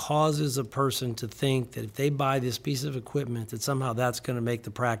it that causes a person to think that if they buy this piece of equipment that somehow that's going to make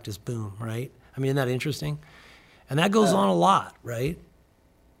the practice boom, right? I mean, isn't that interesting? And that goes on a lot, right?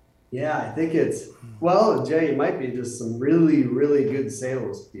 Yeah, I think well, Jay, it might be just some really, really good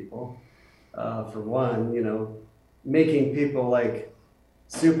salespeople, for one, making people like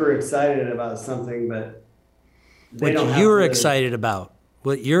super excited about something, but what you're excited about,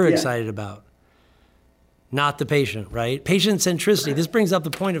 not the patient, right? Patient centricity. This brings up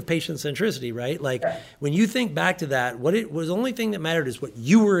the point of patient centricity, right? Like when you think back to that, what it was, the only thing that mattered is what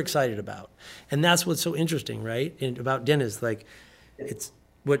you were excited about. And that's what's so interesting, right? About dentists, like it's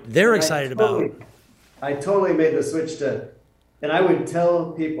what they're excited about. I totally made the switch and I would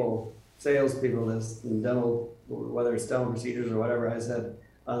tell people, salespeople this in dental, whether it's dental procedures or whatever, I said,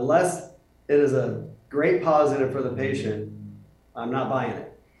 unless it is a great positive for the patient, I'm not buying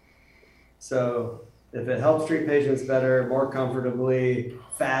it. So If it helps treat patients better, more comfortably,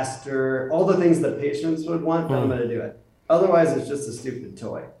 faster, all the things that patients would want, then I'm going to do it. Otherwise, it's just a stupid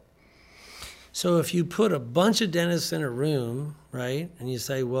toy. So if you put a bunch of dentists in a room, right, and you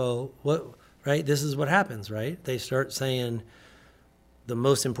say, well, what, right, this is what happens, right? They start saying the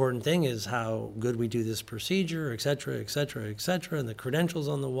most important thing is how good we do this procedure, et cetera, et cetera, et cetera, and the credentials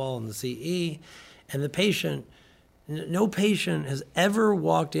on the wall and the CE, and the patient, no patient has ever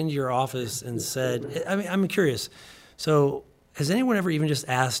walked into your office and said, I mean, I'm curious. So has anyone ever even just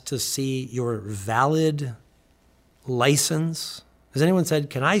asked to see your valid license? Has anyone said,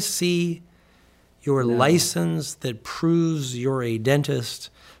 can I see your license that proves you're a dentist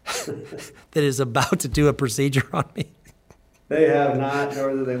that is about to do a procedure on me? They have not,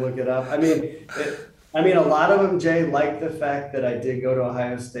 nor do they look it up. I mean, a lot of them, Jay, like the fact that I did go to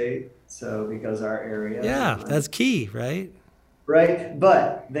Ohio State. So because our area. Yeah, that's key, right? Right,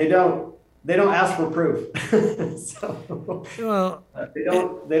 but they don't ask for proof. So well,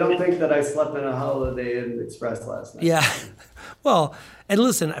 they don't think that I slept in a Holiday Inn Express last night. Yeah. Well, and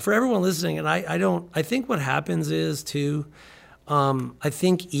listen, for everyone listening, and I think what happens is too, I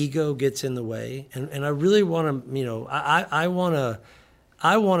think ego gets in the way, and I really want to,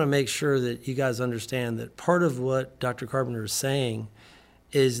 I want to make sure that you guys understand that part of what Dr. Carpenter is saying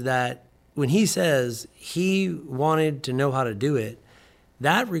is that when he says he wanted to know how to do it,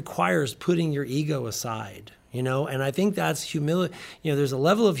 that requires putting your ego aside, and I think that's humility. There's a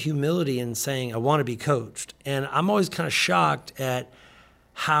level of humility in saying, I want to be coached. And I'm always kind of shocked at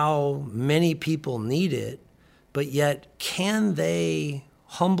how many people need it, but yet can they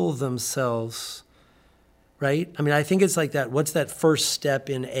humble themselves, right? I mean, I think it's like that. What's that first step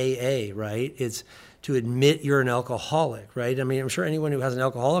in AA, right? It's to admit you're an alcoholic, right? I mean, I'm sure anyone who has an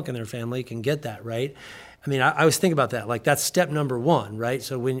alcoholic in their family can get that, right? I mean, I always think about that. Like that's step number one, right?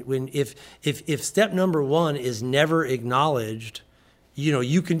 So if step number one is never acknowledged,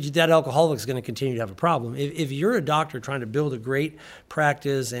 that alcoholic is going to continue to have a problem. If you're a doctor trying to build a great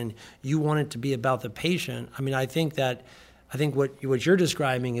practice and you want it to be about the patient, I mean, I think what you're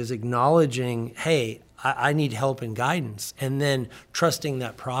describing is acknowledging, hey, I need help and guidance, and then trusting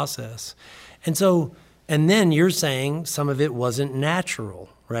that process. And then you're saying some of it wasn't natural,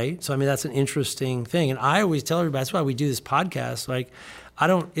 right? So, I mean, that's an interesting thing. And I always tell everybody, that's why we do this podcast. Like,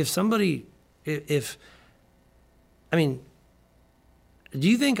 do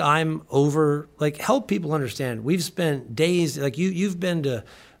you think I'm help people understand? We've spent days, like you've been to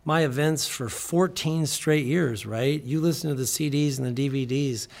my events for 14 straight years, right? You listen to the CDs and the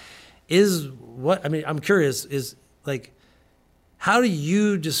DVDs. I'm curious, how do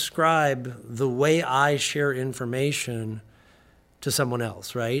you describe the way I share information to someone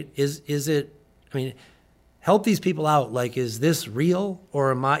else, right? Is it, help these people out. Like, is this real?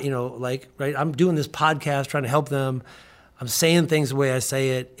 Or am I, right? I'm doing this podcast trying to help them. I'm saying things the way I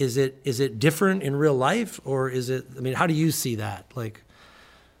say it. Is it different in real life? Or is it, how do you see that?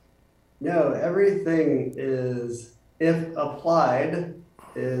 No, everything is, if applied,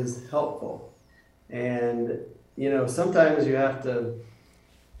 is helpful. And sometimes you have to,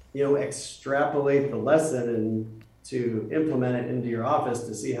 extrapolate the lesson and to implement it into your office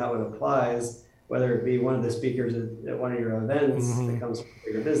to see how it applies, whether it be one of the speakers at one of your events that comes from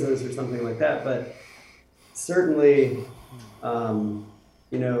your business or something like that. But certainly, I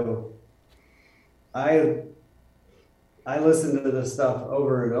listen to this stuff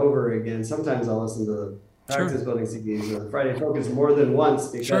over and over again. Sometimes I'll listen to the practice building CDs or the Friday Focus more than once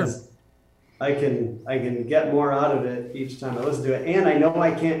because I can get more out of it each time I listen to it. And I know I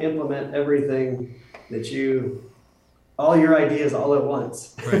can't implement everything that all your ideas all at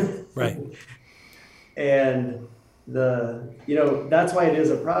once. Right. And that's why it is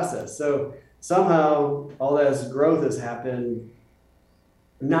a process. So somehow all this growth has happened,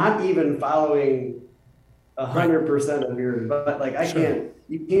 not even following 100% of your advice.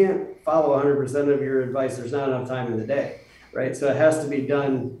 You can't follow 100% of your advice. There's not enough time in the day, right? So it has to be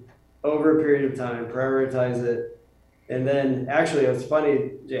done over a period of time, prioritize it. And then actually it's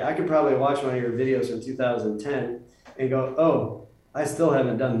funny, Jay, I could probably watch one of your videos from 2010 and go, oh, I still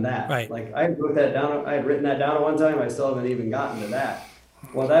haven't done that. Right. Like I wrote that down. I had written that down at one time. I still haven't even gotten to that.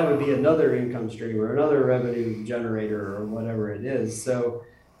 Well, that would be another income stream or another revenue generator or whatever it is. So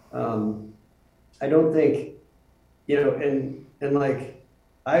I don't think, and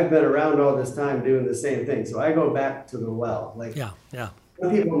I've been around all this time doing the same thing. So I go back to the well.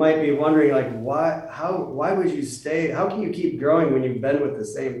 Some people might be wondering, why would you stay? How can you keep growing when you've been with the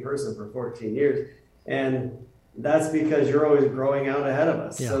same person for 14 years? And that's because you're always growing out ahead of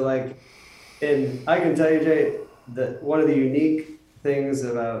us. Yeah. So and I can tell you, Jay, that one of the unique things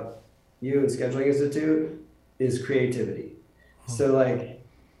about you and Scheduling Institute is creativity. So like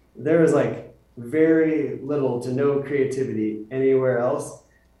there is like very little to no creativity anywhere else.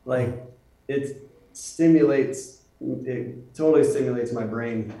 Like it totally stimulates my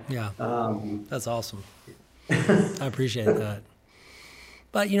brain. Yeah. That's awesome. I appreciate that.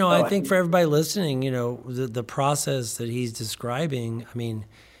 But, I think for everybody listening, the process that he's describing, I mean,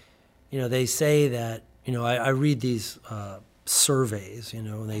 they say that, I read these surveys,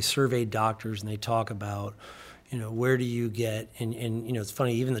 and they survey doctors and they talk about, where do you get, and it's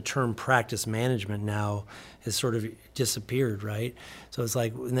funny, even the term practice management now has sort of disappeared, right? So it's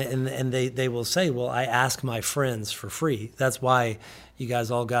like, and they will say, well, I ask my friends for free. That's why you guys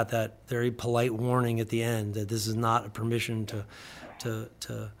all got that very polite warning at the end that this is not a permission to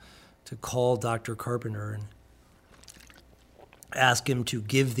call Dr. Carpenter and ask him to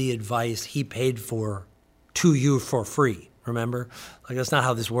give the advice he paid for to you for free. Remember? Like, that's not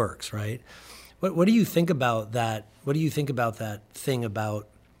how this works, right? What do you think about that? What do you think about that thing about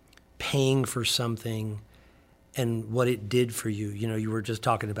paying for something and what it did for you? You were just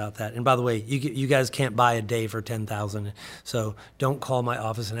talking about that. And by the way, you guys can't buy a day for $10,000, so don't call my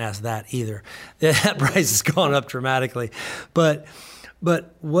office and ask that either. That price has gone up dramatically. But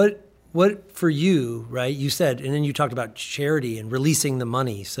what for you, right? You said, and then you talked about charity and releasing the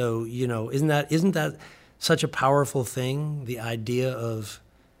money. So isn't that such a powerful thing? The idea of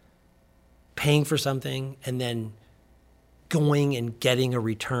paying for something and then going and getting a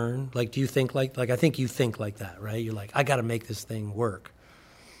return? Like, do you think like I think you think like that, right? You're like, I got to make this thing work.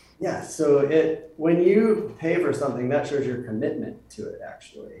 Yeah. So when you pay for something, that shows your commitment to it,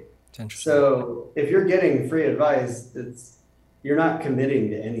 actually. It's interesting. So if you're getting free advice, you're not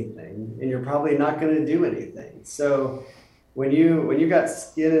committing to anything, and you're probably not going to do anything. So when you got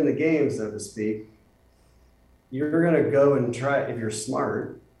skin in the game, so to speak, you're going to go and try. If you're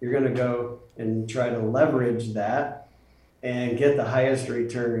smart, you're going to go and try to leverage that and get the highest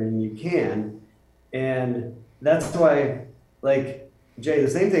return you can. And that's why, like, Jay, the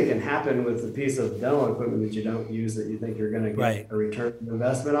same thing can happen with a piece of dental equipment that you don't use that you think you're going to get a return on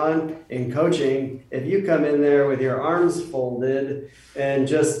investment on. In coaching, if you come in there with your arms folded and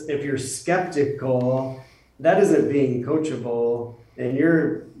just, if you're skeptical, that isn't being coachable, and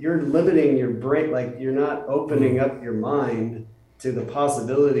you're limiting your brain, like you're not opening up your mind to the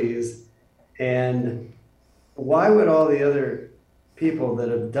possibilities. And why would all the other people that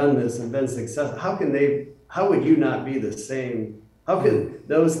have done this and been successful, how would you not be the same? How could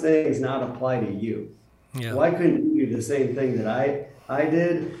those things not apply to you? Yeah. Why couldn't you do the same thing that I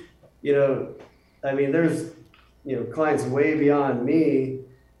did? I mean, there's, clients way beyond me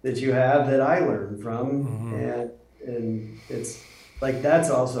that you have that I learned from. And it's like, that's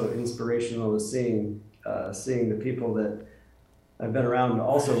also inspirational, to seeing the people that I've been around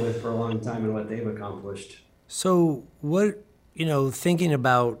also with for a long time and what they've accomplished. So what, thinking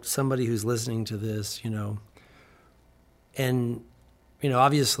about somebody who's listening to this, and,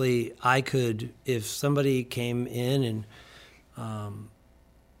 obviously I could, if somebody came in and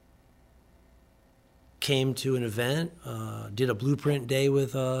came to an event, did a blueprint day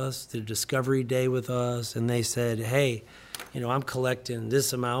with us, did a discovery day with us, and they said, hey, I'm collecting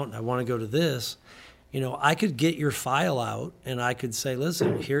this amount, I want to go to this. I could get your file out and I could say,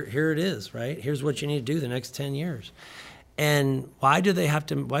 listen, here it is, right? Here's what you need to do the next 10 years. And why do they have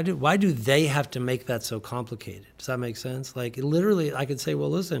to make that so complicated? Does that make sense? Like, literally, I could say, well,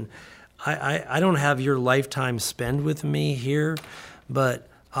 listen, I don't have your lifetime spend with me here, but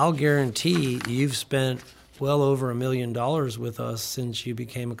I'll guarantee you've spent well over $1 million with us since you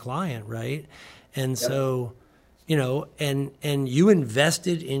became a client, right? And so, and you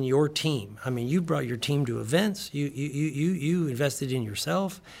invested in your team. I mean, you brought your team to events. You invested in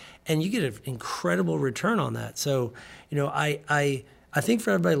yourself, and you get an incredible return on that. So, I think for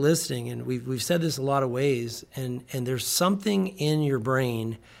everybody listening, and we've said this a lot of ways, and there's something in your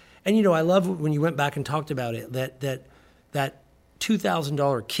brain, and I love when you went back and talked about it, that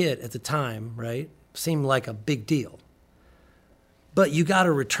 $2,000 kit at the time, right, seemed like a big deal. But you got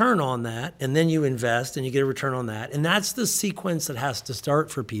a return on that, and then you invest, and you get a return on that. And that's the sequence that has to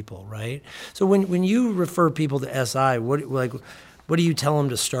start for people, right? So when you refer people to SI, what do you tell them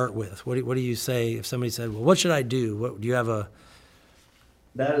to start with? What do you say if somebody said, well, what should I do? Do you have a...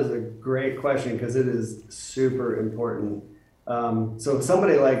 That is a great question, because it is super important. So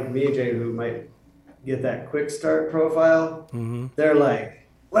somebody like me, Jay, who might get that quick start profile, they're like,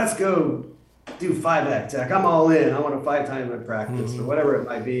 let's go do 5Act Tech. I'm all in. I want to 5 times my practice or whatever it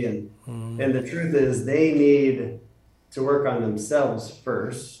might be. And the truth is, they need to work on themselves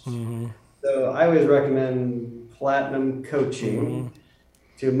first. So I always recommend platinum coaching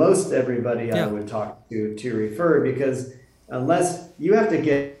to most everybody I Yeah. would talk to refer, because unless you have to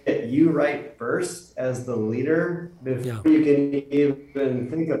get you right first as the leader before Yeah. you can even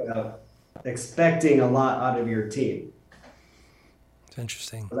think about expecting a lot out of your team. It's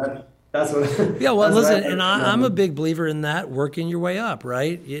interesting. So that's what. Yeah, well, that's what listen, and I'm a big believer in that, working your way up,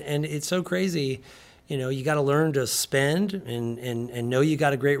 right? And it's so crazy. You got to learn to spend and know you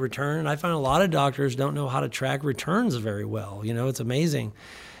got a great return. And I find a lot of doctors don't know how to track returns very well. It's amazing.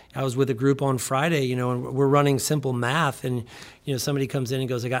 I was with a group on Friday, and we're running simple math, and somebody comes in and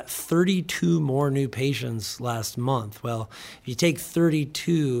goes, I got 32 more new patients last month. Well, if you take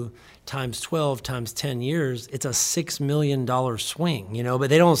 32 times 12 times 10 years, it's a $6 million swing, but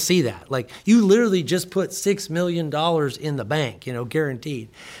they don't see that. Like, you literally just put $6 million in the bank, guaranteed,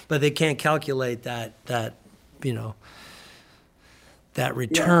 but they can't calculate that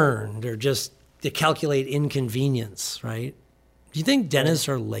return. Yeah. They calculate inconvenience, right? Do you think dentists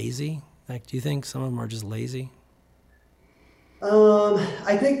are lazy? Like, do you think some of them are just lazy?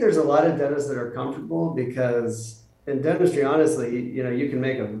 I think there's a lot of dentists that are comfortable, because in dentistry, honestly, you can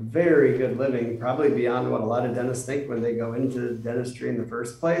make a very good living, probably beyond what a lot of dentists think when they go into dentistry in the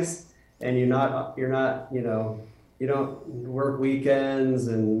first place. And you don't work weekends,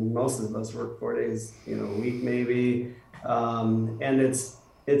 and most of us work 4 days, a week maybe. And it's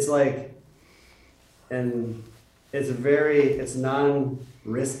like, and it's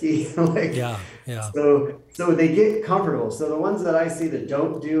non-risky. Like, Yeah. So they get comfortable. So the ones that I see that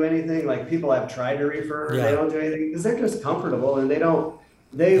don't do anything, like people I've tried to refer, they don't do anything because they're just comfortable, and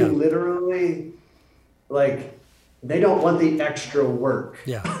literally, like, they don't want the extra work.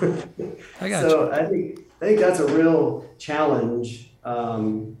 Yeah. I got So you. I think that's a real challenge.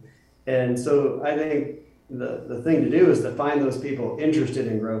 And so I think the thing to do is to find those people interested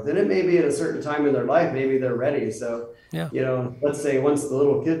in growth. And it may be at a certain time in their life, maybe they're ready. So, let's say once the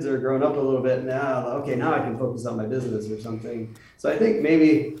little kids are grown up a little bit, now I can focus on my business or something. So I think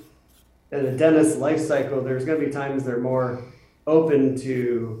maybe in a dentist's life cycle, there's going to be times they're more open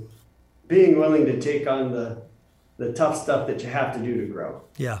to being willing to take on the tough stuff that you have to do to grow.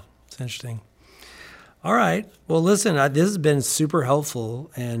 Yeah, it's interesting. All right. Well, listen, this has been super helpful,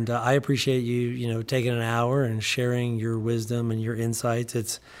 and I appreciate you, taking an hour and sharing your wisdom and your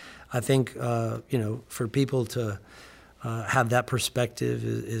insights. I think, for people to have that perspective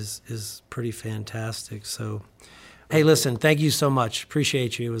is pretty fantastic. So, hey, listen, thank you so much.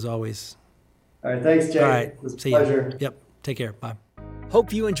 Appreciate you as always. All right. Thanks, Jay. All right. It was a See pleasure. you. Yep. Take care. Bye.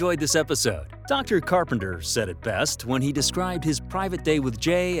 Hope you enjoyed this episode. Dr. Carpenter said it best when he described his private day with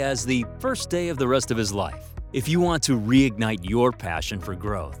Jay as the first day of the rest of his life. If you want to reignite your passion for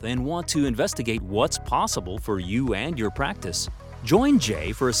growth and want to investigate what's possible for you and your practice, join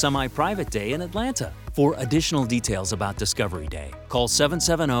Jay for a semi-private day in Atlanta. For additional details about Discovery Day, call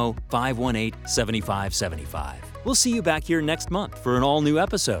 770-518-7575. We'll see you back here next month for an all-new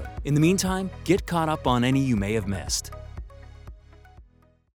episode. In the meantime, get caught up on any you may have missed.